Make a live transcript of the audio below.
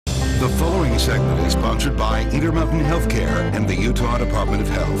The following segment is sponsored by Intermountain Healthcare and the Utah Department of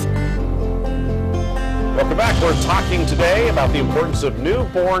Health. Welcome back. We're talking today about the importance of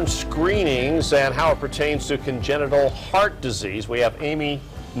newborn screenings and how it pertains to congenital heart disease. We have Amy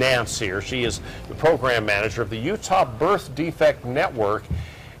Nance here. She is the program manager of the Utah Birth Defect Network.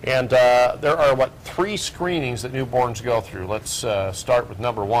 And there are, 3 screenings that newborns go through. Let's start with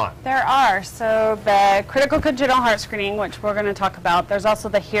number 1. There are. So the critical congenital heart screening, which we're going to talk about. There's also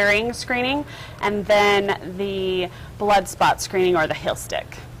the hearing screening, and then the blood spot screening, or the heel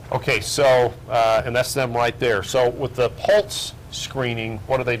stick. Okay, so, and that's them right there. So with the pulse screening,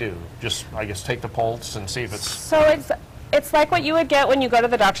 what do they do? Just, I guess, take the pulse and see if it's... So it's like what you would get when you go to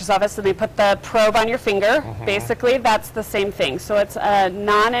the doctor's office and they put the probe on your finger. Basically, that's the same thing. So it's a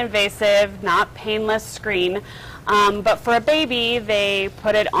non-invasive, not painless screen. But for a baby, they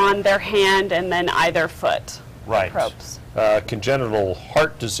put it on their hand and then either foot. Right. Probes. Congenital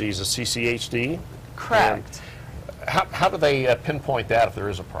heart disease, a CCHD. Correct. And how do they pinpoint that if there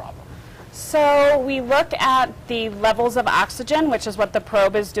is a problem? So we look at the levels of oxygen, which is what the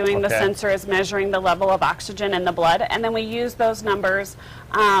probe is doing. Okay. The sensor is measuring the level of oxygen in the blood, and then we use those numbers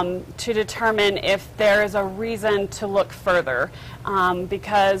to determine if there is a reason to look further.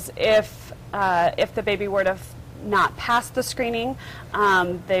 Because if the baby were to not pass the screening,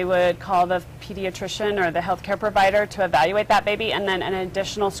 they would call the pediatrician or the healthcare provider to evaluate that baby, and then an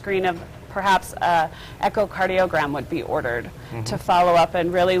additional screen of perhaps an echocardiogram would be ordered to follow up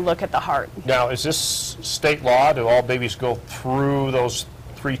and really look at the heart. Now, is this state law? Do all babies go through those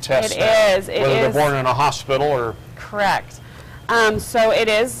 3 tests? It is. Whether they're born in a hospital or... Correct. So it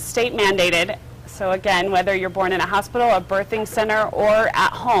is state mandated. So again, whether you're born in a hospital, a birthing center, or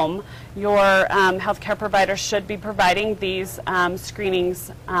at home, your healthcare provider should be providing these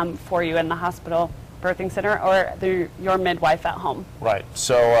screenings for you in the hospital, birthing center, or your midwife at home. Right.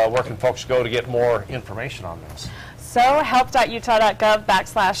 So where can folks go to get more information on this? So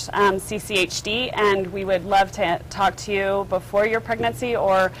help.utah.gov/CCHD, and we would love to talk to you before your pregnancy,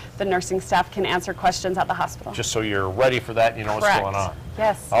 or the nursing staff can answer questions at the hospital. Just so you're ready for that, you know Correct. What's going on.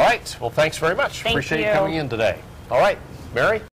 Yes. All right. Well, thanks very much. Thank Appreciate you you coming in today. All right. Mary?